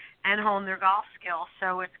networking and hone their golf skills.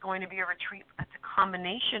 So it's going to be a retreat that's a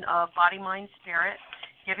combination of body, mind, spirit,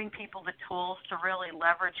 giving people the tools to really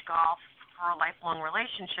leverage golf for lifelong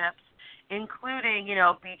relationships, including,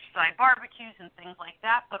 beachside barbecues and things like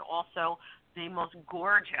that, but also the most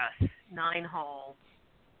gorgeous 9-hole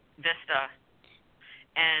vista.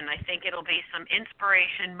 And I think it'll be some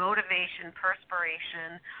inspiration, motivation,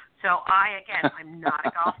 perspiration. So I'm not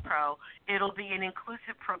a golf pro. It'll be an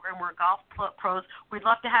inclusive program where golf pros, we'd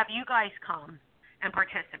love to have you guys come and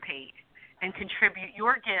participate and contribute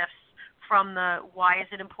your gifts from the why is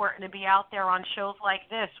it important to be out there on shows like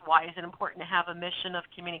this, why is it important to have a mission of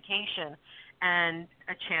communication and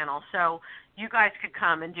a channel. So you guys could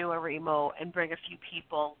come and do a remote and bring a few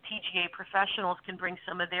people. TGA professionals can bring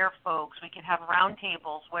some of their folks. We could have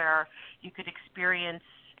roundtables where you could experience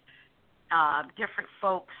different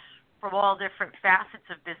folks from all different facets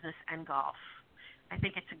of business and golf. I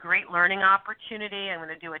think it's a great learning opportunity. I'm going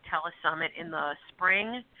to do a telesummit in the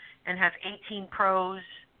spring and have 18 pros,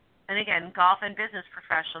 and again, golf and business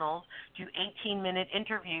professionals, do 18-minute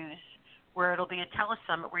interviews where it'll be a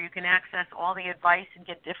telesummit where you can access all the advice and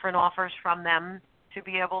get different offers from them to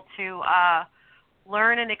be able to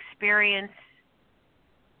learn and experience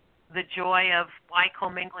the joy of why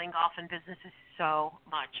commingling golf and business is so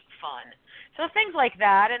much fun. So things like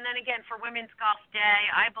that. And then again, for Women's Golf Day,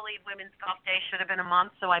 I believe Women's Golf Day should have been a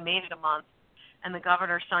month, so I made it a month. And the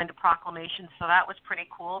governor signed a proclamation, so that was pretty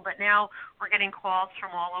cool. But now we're getting calls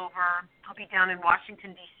from all over. I'll be down in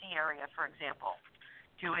Washington, D.C. area, for example,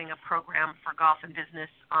 doing a program for golf and business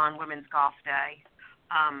on Women's Golf Day.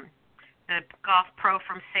 The golf pro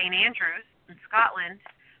from St. Andrews in Scotland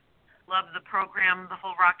loved the program, the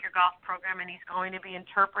whole Rock Your Golf program, and he's going to be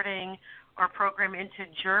interpreting our program into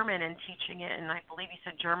German and teaching it in, I believe he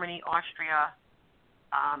said Germany, Austria,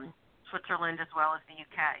 Switzerland, as well as the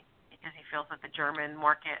UK, because he feels that the German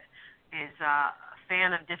market is a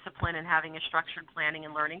fan of discipline and having a structured planning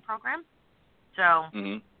and learning program. So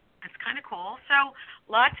it's kind of cool. So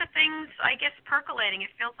lots of things, I guess, percolating.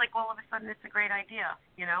 It feels like all of a sudden it's a great idea,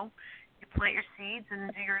 You plant your seeds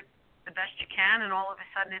and do the best you can, and all of a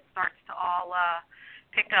sudden it starts to all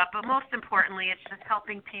pick up. But most importantly, it's just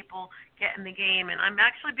helping people get in the game. And I'm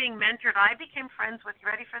actually being mentored. I became friends with, you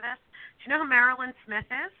ready for this? Do you know who Marilyn Smith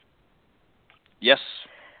is? Yes.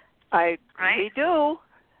 I do.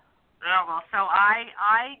 Oh, well, so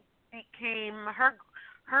I became,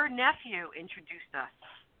 her nephew introduced us.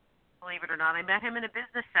 Believe it or not, I met him in a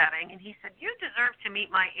business setting, and he said, you deserve to meet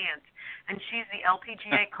my aunt. And she's the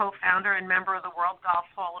LPGA co-founder and member of the World Golf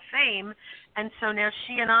Hall of Fame. And so now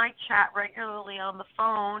she and I chat regularly on the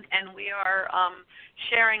phone, and we are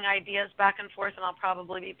sharing ideas back and forth, and I'll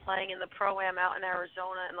probably be playing in the Pro-Am out in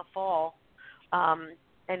Arizona in the fall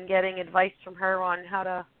and getting advice from her on how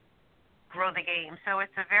to grow the game. So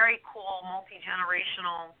it's a very cool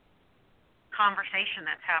multi-generational conversation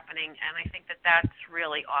that's happening, and I think that that's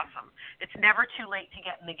really awesome. It's never too late to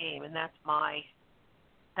get in the game, and that's my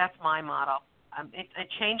motto. It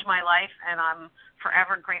changed my life, and I'm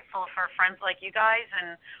forever grateful for friends like you guys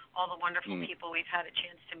and all the wonderful people we've had a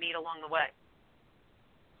chance to meet along the way.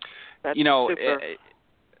 That's super.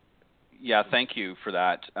 Yeah, thank you for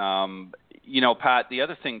that. Pat, the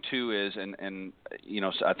other thing too is, and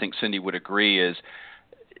I think Cindy would agree, is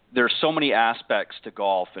there's so many aspects to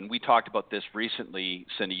golf, and we talked about this recently,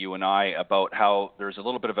 Cindy, you and I, about how there's a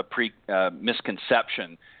little bit of a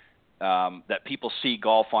misconception that people see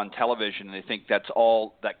golf on television and they think that's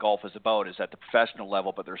all that golf is about, is at the professional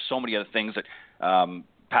level. But there's so many other things that,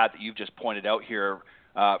 Pat, that you've just pointed out here.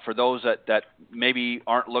 For those that maybe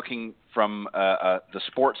aren't looking from the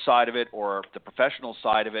sports side of it or the professional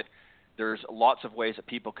side of it, there's lots of ways that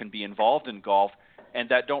people can be involved in golf and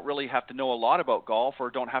that don't really have to know a lot about golf or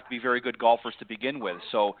don't have to be very good golfers to begin with.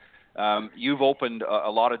 So you've opened a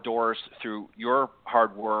lot of doors through your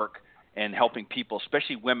hard work and helping people,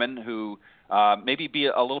 especially women who maybe be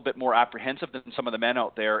a little bit more apprehensive than some of the men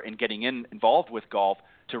out there in getting involved with golf,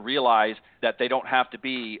 to realize that they don't have to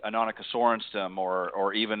be an Annika Sorenstam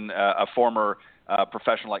or even a former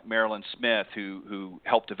professional like Marilyn Smith who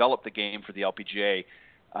helped develop the game for the LPGA.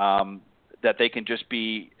 That they can just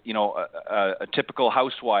be, a typical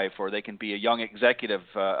housewife, or they can be a young executive,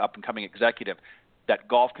 up-and-coming executive. that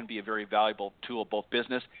golf can be a very valuable tool, both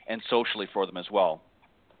business and socially for them as well.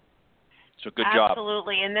 So good job.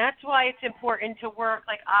 Absolutely, and that's why it's important to work.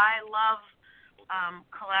 Like, I love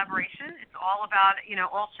collaboration. It's all about,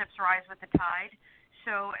 all ships rise with the tide.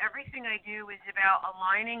 So everything I do is about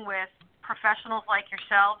aligning with professionals like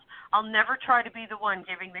yourselves. I'll never try to be the one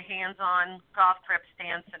giving the hands-on golf trip,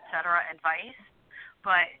 stance, etc. advice,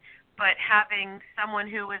 but having someone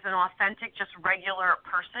who is an authentic, just regular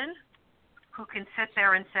person who can sit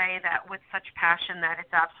there and say that with such passion that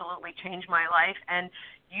it's absolutely changed my life. And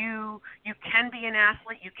you can be an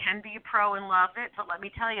athlete, you can be a pro and love it, but let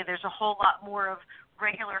me tell you, there's a whole lot more of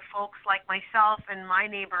regular folks like myself and my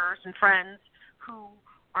neighbors and friends who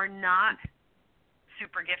are not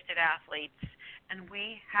super gifted athletes, and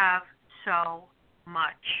we have so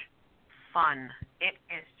much fun. It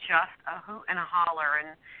is just a hoot and a holler,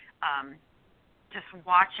 and just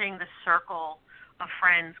watching the circle of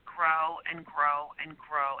friends grow and grow and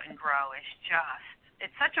grow and grow is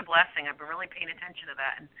it's such a blessing. I've been really paying attention to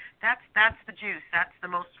that, and that's the juice. That's the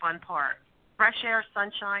most fun part. Fresh air,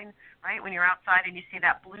 sunshine, right? When you're outside and you see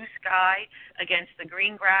that blue sky against the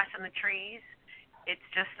green grass and the trees, it's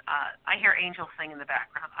just, I hear angels sing in the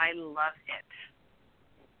background. I love it.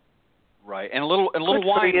 Right, and a little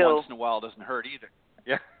wine once in a while doesn't hurt either.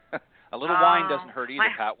 Yeah, a little wine doesn't hurt either,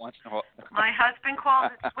 Pat. Once in a while. My husband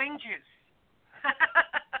calls it swing juice.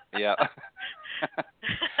 Yeah.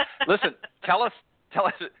 Listen, tell us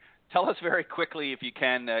very quickly if you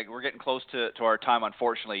can. We're getting close to our time,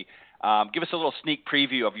 unfortunately. Give us a little sneak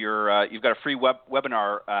preview of your. You've got a free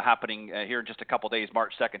webinar happening here in just a couple of days,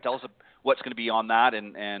 March 2nd. Tell us what's going to be on that,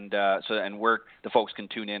 and where the folks can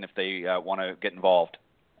tune in if they want to get involved.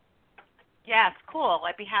 Yes, cool.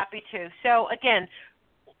 I'd be happy to. So again,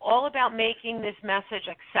 all about making this message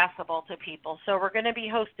accessible to people. So we're going to be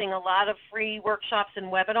hosting a lot of free workshops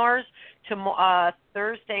and webinars to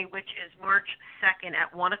Thursday, which is March 2nd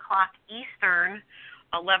at 1 o'clock Eastern,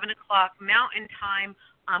 11 o'clock Mountain Time.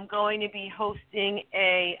 I'm going to be hosting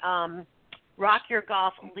a Rock Your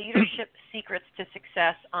Golf Leadership Secrets to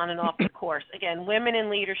Success on and off the course. Again, women in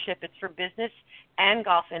leadership, it's for business and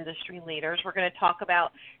golf industry leaders. We're going to talk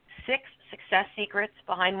about 6 success secrets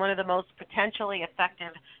behind one of the most potentially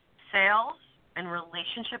effective sales and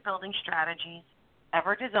relationship building strategies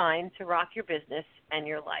ever designed to rock your business and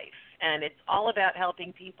your life. And it's all about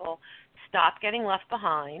helping people stop getting left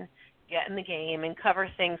behind, get in the game, and cover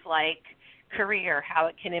things like career, how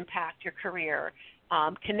it can impact your career,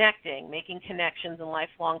 connecting, making connections and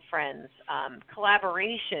lifelong friends,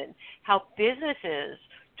 collaboration, how businesses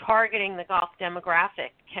targeting the golf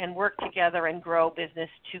demographic can work together and grow business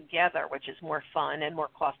together, which is more fun and more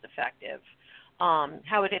cost effective,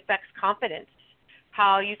 how it affects confidence,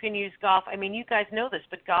 how you can use golf. I mean, you guys know this,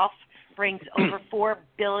 but golf brings over $4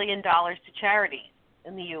 billion to charities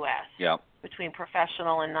in the U.S. Yeah. Between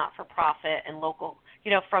professional and not-for-profit and local,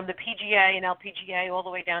 from the PGA and LPGA all the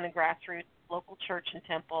way down to grassroots, local church and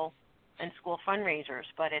temple and school fundraisers.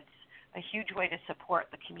 But it's a huge way to support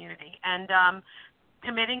the community. And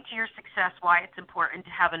committing to your success, why it's important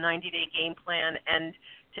to have a 90-day game plan and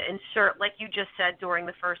to insert, like you just said during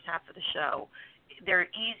the first half of the show, there are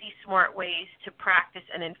easy, smart ways to practice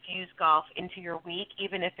and infuse golf into your week,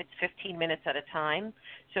 even if it's 15 minutes at a time.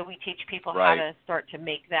 So we teach people how to start to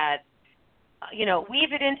make that,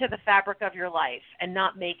 weave it into the fabric of your life and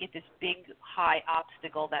not make it this big, high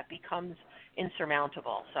obstacle that becomes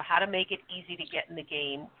insurmountable. So how to make it easy to get in the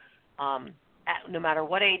game, no matter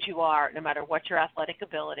what age you are, no matter what your athletic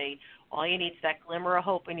ability. All you need is that glimmer of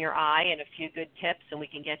hope in your eye and a few good tips, and we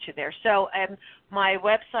can get you there. So my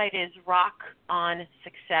website is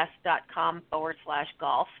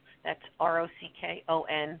rockonsuccess.com/golf. That's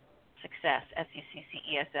ROCKON success,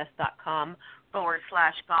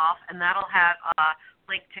 SUCCESS.com/golf, and that'll have a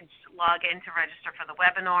link to log in to register for the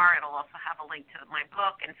webinar. It'll also have a link to my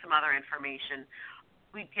book and some other information.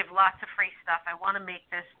 We give lots of free stuff. I want to make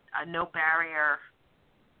this a no barrier.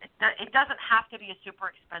 It doesn't have to be a super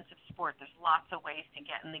expensive sport. There's lots of ways to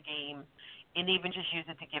get in the game and even just use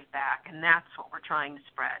it to give back, and that's what we're trying to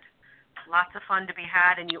spread. Lots of fun to be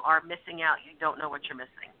had, and you are missing out. You don't know what you're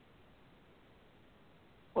missing.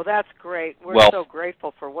 Well, that's great. We're so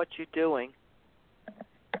grateful for what you're doing.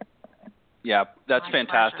 Yeah, that's My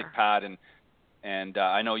fantastic, pleasure. Pat, and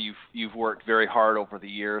I know you've worked very hard over the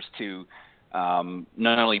years to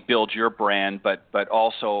not only build your brand, but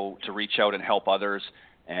also to reach out and help others.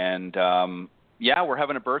 And we're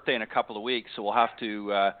having a birthday in a couple of weeks, so we'll have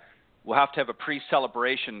to have a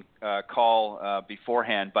pre-celebration call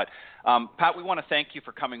beforehand. But Pat, we want to thank you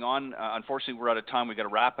for coming on. Unfortunately, we're out of time. We've got to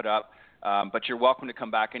wrap it up. But you're welcome to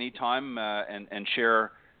come back anytime and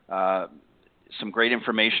share some great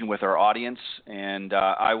information with our audience, and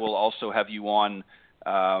I will also have you on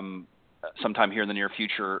sometime here in the near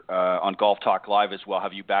future on Golf Talk Live as well.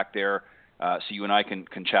 Have you back there so you and I can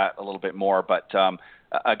chat a little bit more. But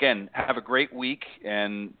again, have a great week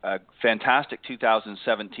and a fantastic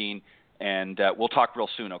 2017, and we'll talk real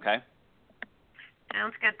soon, okay?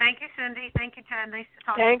 Sounds good. Thank you, Cindy. Thank you, Ted. Nice to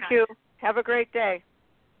talk to you guys. Thank you. Have a great day.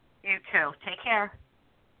 You too. Take care.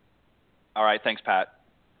 All right. Thanks, Pat.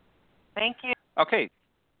 Thank you. Okay.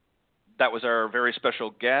 That was our very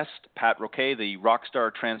special guest, Pat Roque, the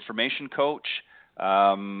Rockstar Transformation Coach.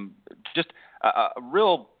 Just a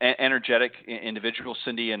real energetic individual,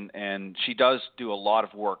 Cindy, and she does do a lot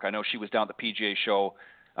of work. I know she was down at the PGA show.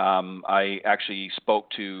 I actually spoke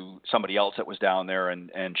to somebody else that was down there,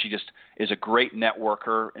 and she just is a great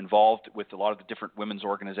networker, involved with a lot of the different women's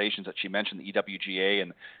organizations that she mentioned, the EWGA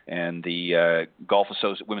and the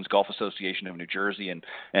Women's Golf Association of New Jersey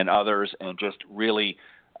and others, and just really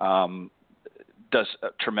does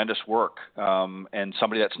tremendous work, and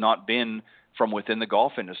somebody that's not been from within the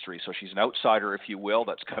golf industry. So she's an outsider, if you will,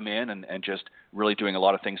 that's come in and just really doing a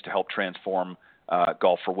lot of things to help transform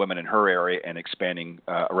golf for women in her area and expanding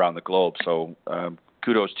around the globe. So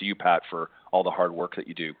kudos to you, Pat, for all the hard work that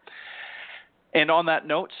you do. And on that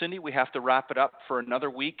note, Cindy, we have to wrap it up for another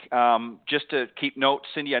week. Just to keep note,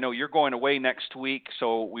 Cindy, I know you're going away next week,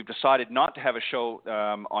 so we've decided not to have a show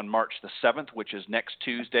on March the 7th, which is next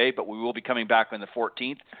Tuesday, but we will be coming back on the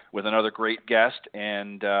 14th with another great guest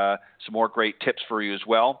and some more great tips for you as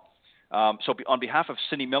well. So on behalf of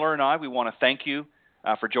Cindy Miller and I, we want to thank you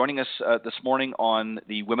for joining us this morning on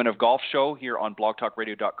the Women of Golf show here on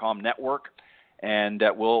blogtalkradio.com network, and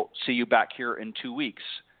we'll see you back here in 2 weeks.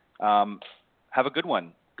 Have a good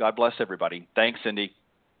one. God bless everybody. Thanks, Cindy.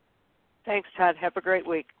 Thanks, Todd. Have a great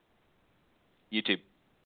week. You too.